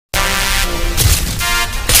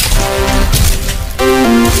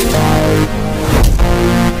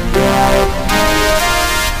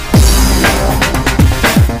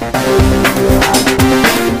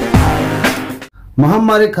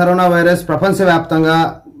మహమ్మారి corona virus ప్రపంచవ్యాప్తంగా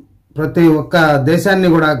ప్రతి ఒక్క దేశాన్ని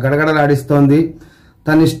కూడా గడగడలాడిస్తోంది.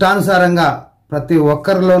 తన ఇష్టానుసారంగా ప్రతి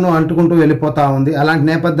ఒక్కరిలోనూ అంటుకుంటూ వెళ్ళిపోతా ఉంది. అలాంటి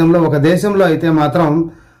నేపథ్యంలో ఒక దేశంలో అయితే మాత్రం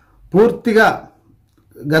పూర్తిగా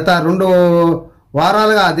గత 2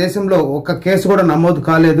 వారాలుగా ఆ దేశంలో ఒక్క కేసు కూడా నమోదు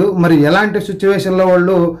కాలేదు. మరి ఎలాంటి సిచ్యువేషన్లో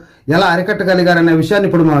వాళ్ళు ఎలా అరికట్టగలిగారనే విషయాన్ని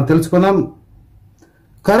ఇప్పుడు మనం తెలుసుకుందాం.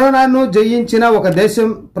 కరోనాను జయించిన ఒక దేశం,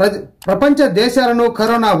 ప్రపంచ దేశాలను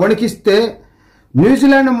కరోనా వణికిస్తే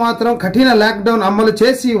న్యూజిలాండ్ మాత్రం కఠిన లాక్డౌన్ అమలు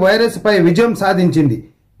చేసి వైరస్ పై విజయం సాధించింది.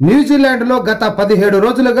 న్యూజిలాండ్లో గత 17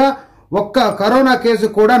 రోజులుగా ఒక్క కరోనా కేసు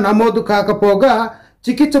కూడా నమోదు కాకపోగా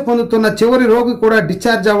చికిత్స పొందుతున్న చివరి రోగి కూడా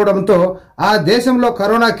డిశ్చార్జ్ అవ్వడంతో ఆ దేశంలో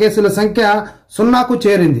కరోనా కేసుల సంఖ్య 0కు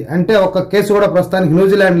చేరింది. అంటే ఒక్క కేసు కూడా ప్రస్తుతానికి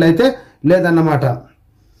న్యూజిలాండ్లో అయితే లేదన్నమాట.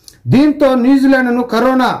 దీంతో న్యూజిలాండ్ను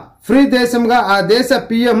కరోనా ఫ్రీ దేశంగా ఆ దేశ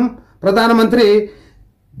పిఎం ప్రధానమంత్రి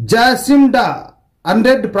జాసిండా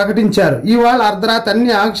ఆర్డెర్న్ ప్రకటించారు. ఇవాళ అర్ధరాత్రి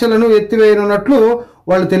అన్ని ఆంక్షలను ఎత్తివేయనున్నట్లు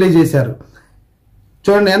వాళ్ళు తెలియజేశారు.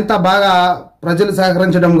 చూడండి ఎంత బాగా ప్రజలు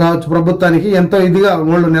సహకరించడం కావచ్చు, ప్రభుత్వానికి ఎంతో ఇదిగా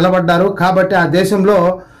వాళ్ళు నిలబడ్డారు. కాబట్టి ఆ దేశంలో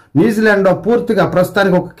న్యూజిలాండ్లో పూర్తిగా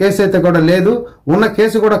ప్రస్తుతానికి ఒక కేసు అయితే కూడా లేదు. ఉన్న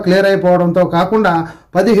కేసు కూడా క్లియర్ అయిపోవడంతో కాకుండా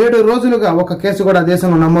 17 రోజులుగా ఒక కేసు కూడా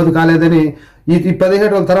దేశంలో నమోదు కాలేదని, ఈ 17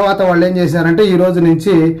 రోజుల తర్వాత వాళ్ళు ఏం చేశారంటే ఈ రోజు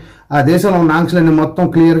నుంచి ఆ దేశంలో ఉన్న ఆంక్షలన్నీ మొత్తం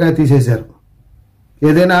క్లియర్గా తీసేశారు.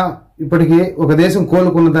 ఏదైనా ఇప్పటికీ ఒక దేశం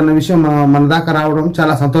కోలుకున్నదన్న విషయం మన దాకా రావడం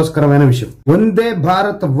చాలా సంతోషకరమైన విషయం. వందే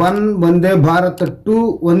భారత్ 1, వందే భారత్ 2,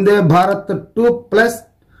 వందే భారత్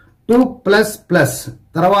 2+2++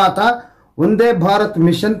 తర్వాత వందే భారత్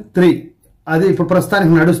మిషన్ 3 అది ఇప్పుడు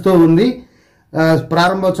ప్రస్తుతానికి నడుస్తూ ఉంది.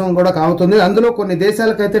 ప్రారంభోత్సవం కూడా అవుతుంది. అందులో కొన్ని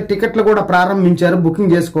దేశాలకైతే టికెట్లు కూడా ప్రారంభించారు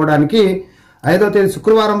బుకింగ్ చేసుకోవడానికి. 5వ తేదీ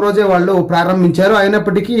శుక్రవారం రోజే వాళ్ళు ప్రారంభించారు.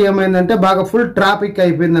 అయినప్పటికీ ఏమైందంటే బాగా ఫుల్ ట్రాఫిక్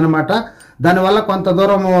అయిపోయింది అనమాట. దానివల్ల కొంత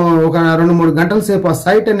దూరం ఒక 2-3 గంటల సేపు ఆ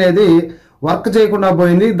సైట్ అనేది వర్క్ చేయకుండా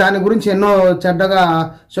పోయింది. దాని గురించి ఎన్నో చెడ్డగా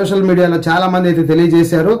సోషల్ మీడియాలో చాలా మంది అయితే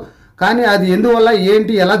తెలియజేశారు. కానీ అది ఎందువల్ల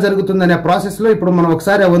ఏంటి ఎలా జరుగుతుందనే ప్రాసెస్లో ఇప్పుడు మనం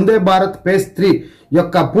ఒకసారి వందే భారత్ ఫేజ్ 3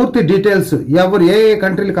 యొక్క పూర్తి డీటెయిల్స్ ఎవరు ఏ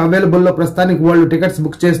కంట్రీలకు అవైలబుల్లో ప్రస్తుతానికి వాళ్ళు టికెట్స్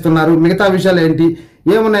బుక్ చేస్తున్నారు, మిగతా విషయాలు ఏంటి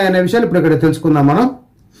ఏమున్నాయనే విషయాలు ఇప్పుడు ఇక్కడ తెలుసుకుందాం మనం.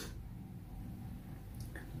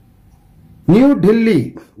 న్యూఢిల్లీ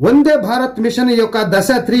వందే భారత్ మిషన్ యొక్క దశ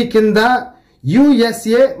 3 కింద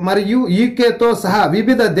యుఎస్ఏ మరియు యూకేతో సహా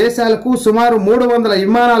వివిధ దేశాలకు సుమారు 300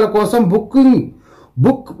 విమానాల కోసం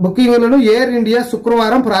బుకింగ్లను ఎయిర్ ఇండియా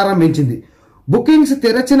శుక్రవారం ప్రారంభించింది. బుకింగ్స్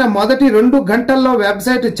తెరచిన మొదటి 2 గంటల్లో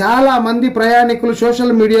వెబ్సైట్ చాలా మంది ప్రయాణికులు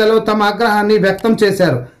సోషల్ మీడియాలో తమ ఆగ్రహాన్ని వ్యక్తం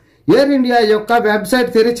చేశారు. ఎయిర్ ఇండియా యొక్క వెబ్సైట్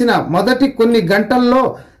తెరిచిన మొదటి కొన్ని గంటల్లో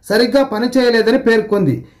సరిగ్గా పనిచేయలేదని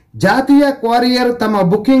పేర్కొంది. జాతీయ క్వారియర్ తమ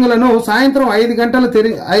బుకింగ్లను సాయంత్రం 5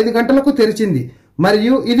 గంటలకు తెరిచింది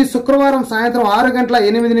మరియు ఇది శుక్రవారం సాయంత్రం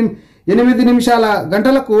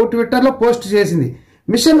 6:08 ట్విట్టర్లో పోస్ట్ చేసింది.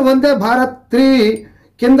 మిషన్ వందే భారత్ 3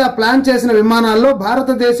 కింద ప్లాన్ చేసిన విమానాల్లో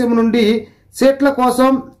భారతదేశం నుండి సీట్ల కోసం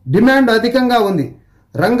డిమాండ్ అధికంగా ఉంది.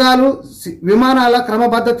 రంగాలు విమానాల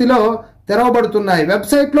క్రమపద్ధతిలో తెరవబడుతున్నాయి.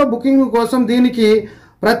 వెబ్సైట్లో బుకింగ్ కోసం దీనికి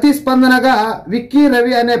ప్రతిస్పందనగా విక్కీ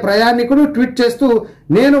రవి అనే ప్రయాణికుడు ట్వీట్ చేస్తూ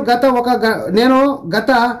నేను గత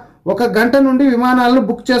ఒక గంట నుండి విమానాలను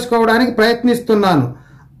బుక్ చేసుకోవడానికి ప్రయత్నిస్తున్నాను.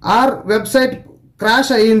 వెబ్సైట్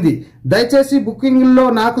క్రాష్ అయ్యింది. దయచేసి బుకింగ్లో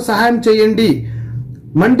నాకు సహాయం చేయండి.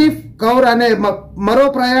 మండీప్ కౌర్ అనే మరో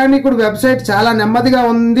ప్రయాణికుడు వెబ్సైట్ చాలా నెమ్మదిగా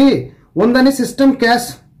ఉందని సిస్టమ్ క్రాష్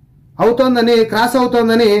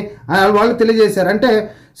అవుతోందని వాళ్ళు తెలియజేశారు. అంటే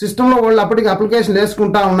సిస్టంలో వాళ్ళు అప్పటికి అప్లికేషన్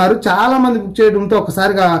వేసుకుంటా ఉన్నారు. చాలా మంది బుక్ చేయడంతో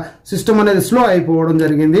ఒకసారిగా సిస్టమ్ అనేది స్లో అయిపోవడం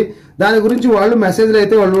జరిగింది. దాని గురించి వాళ్ళు మెసేజ్లు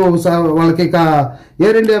అయితే వాళ్ళకి ఇక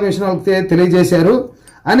ఎయిర్ ఇండియా మిషన్ వాళ్ళకి తెలియజేశారు.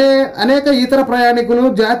 అనేక ఇతర ప్రయాణికులు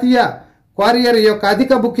జాతీయ క్వారియర్ యొక్క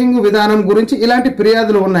అధిక బుకింగ్ విధానం గురించి ఇలాంటి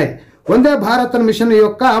ఫిర్యాదులు ఉన్నాయి. వందే భారత్ మిషన్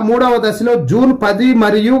యొక్క 3వ దశలో జూన్ 10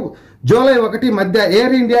 మరియు జూలై 1 మధ్య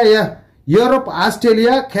air India Europe,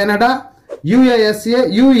 Australia, Canada, USA,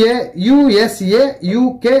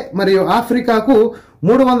 UK మరియు ఆఫ్రికాకు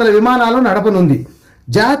 300 విమానాలు నడపనుంది.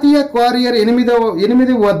 జాతీయ క్వారియర్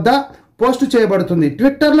 8 వద్ద పోస్టు చేయబడుతుంది.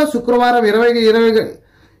 ట్విట్టర్లో శుక్రవారం 20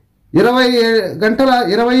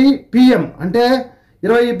 PM అంటే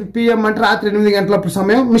 20 PM అంటే రాత్రి 8 గంటల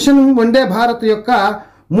సమయం మిషన్ వందే భారత్ యొక్క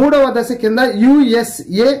 3వ దశ కింద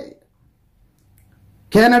యుఎస్ఏ,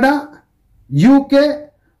 కెనడా, యూకే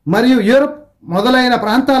మరియు యూరోప్ మొదలైన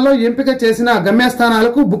ప్రాంతాల్లో ఎంపిక చేసిన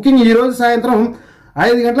గమ్యస్థానాలకు బుకింగ్ ఈ రోజు సాయంత్రం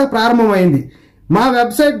 5 గంటలకు ప్రారంభమైంది. మా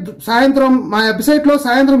వెబ్సైట్లో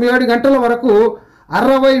సాయంత్రం 7 గంటల వరకు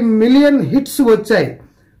 60 మిలియన్ హిట్స్ వచ్చాయి.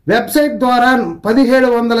 వెబ్సైట్ ద్వారా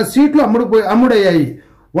 1700 సీట్లు అమ్ముడయ్యాయి.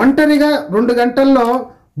 ఒంటరిగా 2 గంటల్లో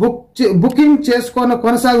బుకింగ్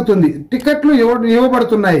కొనసాగుతుంది. టికెట్లు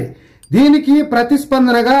ఇవ్వబడుతున్నాయి. దీనికి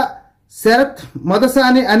ప్రతిస్పందనగా శరత్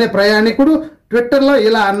మదసాని అనే ప్రయాణికుడు ట్విట్టర్లో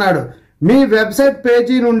ఇలా అన్నాడు: మీ వెబ్సైట్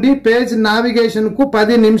పేజీ నుండి పేజ్ నావిగేషన్ కు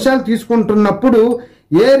 10 నిమిషాలు తీసుకుంటున్నప్పుడు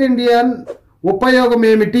ఎయిర్ ఇండియన్ ఉపయోగం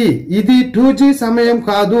ఏమిటి? ఇది 2G సమయం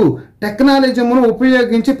కాదు. టెక్నాలజీను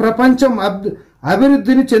ఉపయోగించి ప్రపంచం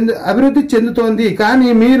అభివృద్ధి చెందుతోంది, కానీ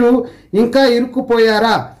మీరు ఇంకా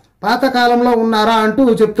ఇరుక్కుపోయారా, పాతకాలంలో ఉన్నారా అంటూ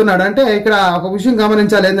చెప్తున్నాడు. అంటే ఇక్కడ ఒక విషయం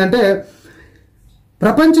గమనించాలి, ఏంటంటే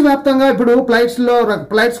ప్రపంచవ్యాప్తంగా ఇప్పుడు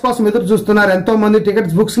ఫ్లైట్స్ కోసం ఎదురు చూస్తున్నారు. ఎంతో మంది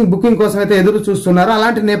టికెట్స్ బుకింగ్ కోసం అయితే ఎదురు చూస్తున్నారు.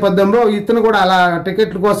 అలాంటి నేపథ్యంలో ఇతను కూడా అలా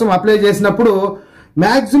టికెట్ల కోసం అప్లై చేసినప్పుడు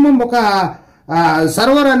మాక్సిమం ఒక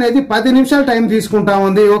సర్వర్ అనేది 10 నిమిషాలు టైం తీసుకుంటా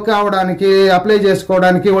ఉంది ఓకే అవడానికి, అప్లై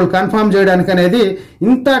చేసుకోవడానికి, వాళ్ళు కన్ఫర్మ్ చేయడానికి అనేది.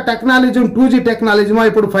 ఇంత టెక్నాలజీ 2G టెక్నాలజీ,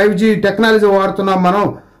 ఇప్పుడు 5G టెక్నాలజీ వాడుతున్నాం మనం,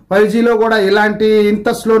 5Gలో కూడా ఇలాంటి ఇంత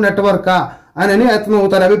స్లో నెట్వర్కా అని అతను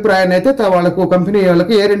తన అభిప్రాయాన్ని అయితే వాళ్ళకు కంపెనీ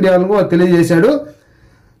వాళ్ళకి ఎయిర్ ఇండియా వాళ్ళకు తెలియజేశాడు.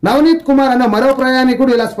 నవనీత్ కుమార్ అనే మరో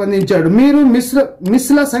ప్రయాణికుడు ఇలా స్పందించాడు: మీరు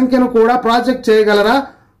మిస్ల సంఖ్యను కూడా ప్రాజెక్ట్ చేయగలరా?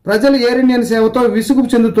 ప్రజలు ఎయిర్ ఇండియన్ సేవతో విసుగు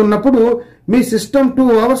చెందుతున్నప్పుడు మీ సిస్టమ్ 2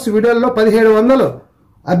 అవర్స్ వీడియోల్లో 1700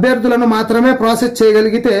 అభ్యర్థులను మాత్రమే ప్రాసెస్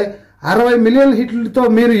చేయగలిగితే 60 మిలియన్ హిట్లతో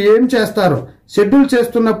మీరు ఏం చేస్తారు? షెడ్యూల్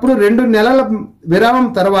చేస్తున్నప్పుడు 2 నెలల విరామం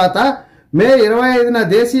తర్వాత మే 25న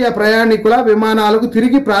దేశీయ ప్రయాణికుల విమానాలకు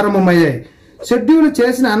తిరిగి ప్రారంభమయ్యాయి. షెడ్యూల్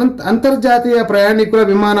చేసిన అంతర్జాతీయ ప్రయాణికుల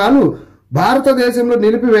విమానాలు భారతదేశంలో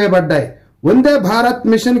నిలిపివేయబడ్డాయి. వందే భారత్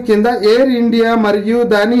మిషన్ కింద ఎయిర్ ఇండియా మరియు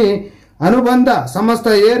దాని అనుబంధ సంస్థ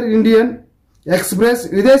ఎయిర్ ఇండియన్ ఎక్స్ప్రెస్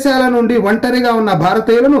విదేశాల నుండి ఒంటరిగా ఉన్న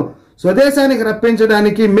భారతీయులను స్వదేశానికి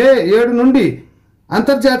రప్పించడానికి మే 7 నుండి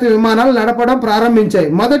అంతర్జాతీయ విమానాలు నడపడం ప్రారంభించాయి.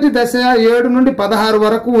 మొదటి దశ 7 నుండి 16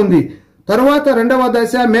 వరకు ఉంది. తరువాత రెండవ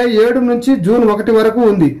దశ మే 7 నుంచి జూన్ 1 వరకు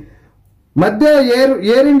ఉంది. మధ్య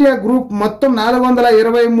ఎయిర్ ఇండియా గ్రూప్ మొత్తం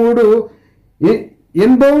 423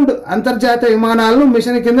 ఇన్బౌండ్ అంతర్జాతీయ విమానాలను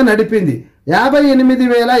మిషన్ కింద నడిపింది.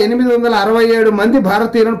 58,867 మంది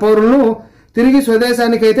భారతీయ పౌరులను తిరిగి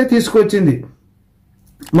స్వదేశానికి అయితే తీసుకొచ్చింది.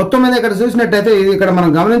 మొత్తం మీద ఇక్కడ చూసినట్టయితే ఇక్కడ మనం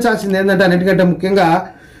గమనించాల్సింది ఏంటంటే, అన్నిటికంటే ముఖ్యంగా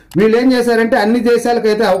వీళ్ళు ఏం చేశారంటే అన్ని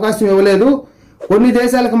దేశాలకైతే అవకాశం ఇవ్వలేదు, కొన్ని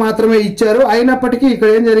దేశాలకు మాత్రమే ఇచ్చారు. అయినప్పటికీ ఇక్కడ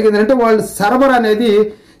ఏం జరిగిందంటే వాళ్ళు సర్వర్ అనేది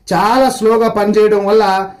చాలా స్లోగా పనిచేయడం వల్ల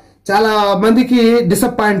చాలా మందికి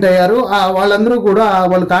డిసప్పాయింట్ అయ్యారు. వాళ్ళందరూ కూడా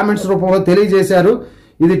వాళ్ళు కామెంట్స్ రూపంలో తెలియజేశారు,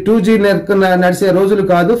 ఇది 2G నడిచే రోజులు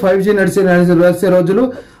కాదు, 5G నడిచే రోజులు.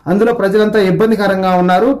 అందులో ప్రజలంతా ఇబ్బందికరంగా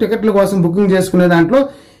ఉన్నారు. టికెట్ల కోసం బుకింగ్ చేసుకునే దాంట్లో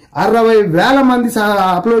 60,000 మంది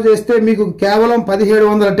అప్లోడ్ చేస్తే మీకు కేవలం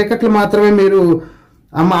 1700 టికెట్లు మాత్రమే మీరు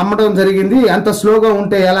అమ్మడం జరిగింది. అంత స్లోగా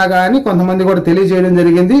ఉంటే ఎలాగా అని కొంతమంది కూడా తెలియజేయడం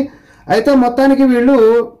జరిగింది. అయితే మొత్తానికి వీళ్ళు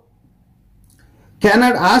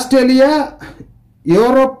Australia,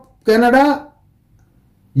 Europe, Canada,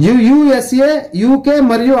 USA, UK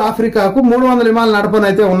మరియు ఆఫ్రికాకు 300 విమానాలు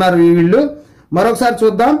నడపనైతే ఉన్నారు వీళ్ళు. మరొకసారి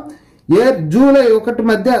చూద్దాం. జూలై 1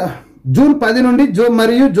 మధ్య, జూన్ 10 నుండి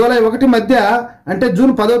మరియు జూలై 1 మధ్య, అంటే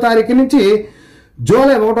జూన్ 10వ తారీఖు నుంచి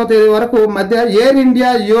జూలై 1వ తేదీ వరకు మధ్య air India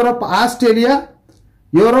Europe, Australia,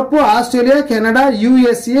 Canada,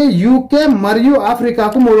 USA, UK మరియు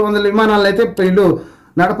ఆఫ్రికాకు 300 విమానాలు అయితే వీళ్ళు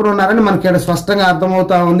నడపనున్నారని మనకి ఇక్కడ స్పష్టంగా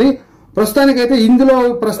అర్థమవుతా ఉంది.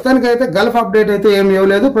 ప్రస్తుతానికైతే గల్ఫ్ అప్డేట్ అయితే ఏమి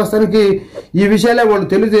ఇవ్వలేదు. ప్రస్తుతానికి ఈ విషయాలే వాళ్ళు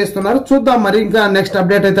తెలియజేస్తున్నారు. చూద్దాం, మరి ఇంకా నెక్స్ట్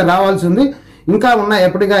అప్డేట్ అయితే రావాల్సి ఉంది. ఇంకా ఉన్నాయి,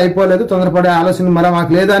 ఎప్పటికీ అయిపోలేదు. తొందరపడే ఆలోచన మరి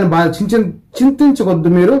మాకు లేదా అని చింతించవద్దు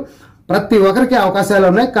మీరు. ప్రతి ఒక్కరికి అవకాశాలు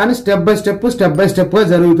ఉన్నాయి, కానీ స్టెప్ బై స్టెప్ గా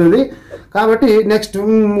జరుగుతుంది. కాబట్టి నెక్స్ట్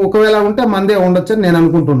ఒకవేళ ఉంటే మందే ఉండొచ్చు అని నేను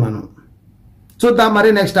అనుకుంటున్నాను. చూద్దాం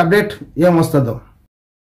మరి నెక్స్ట్ అప్డేట్ ఏమొస్తుందో.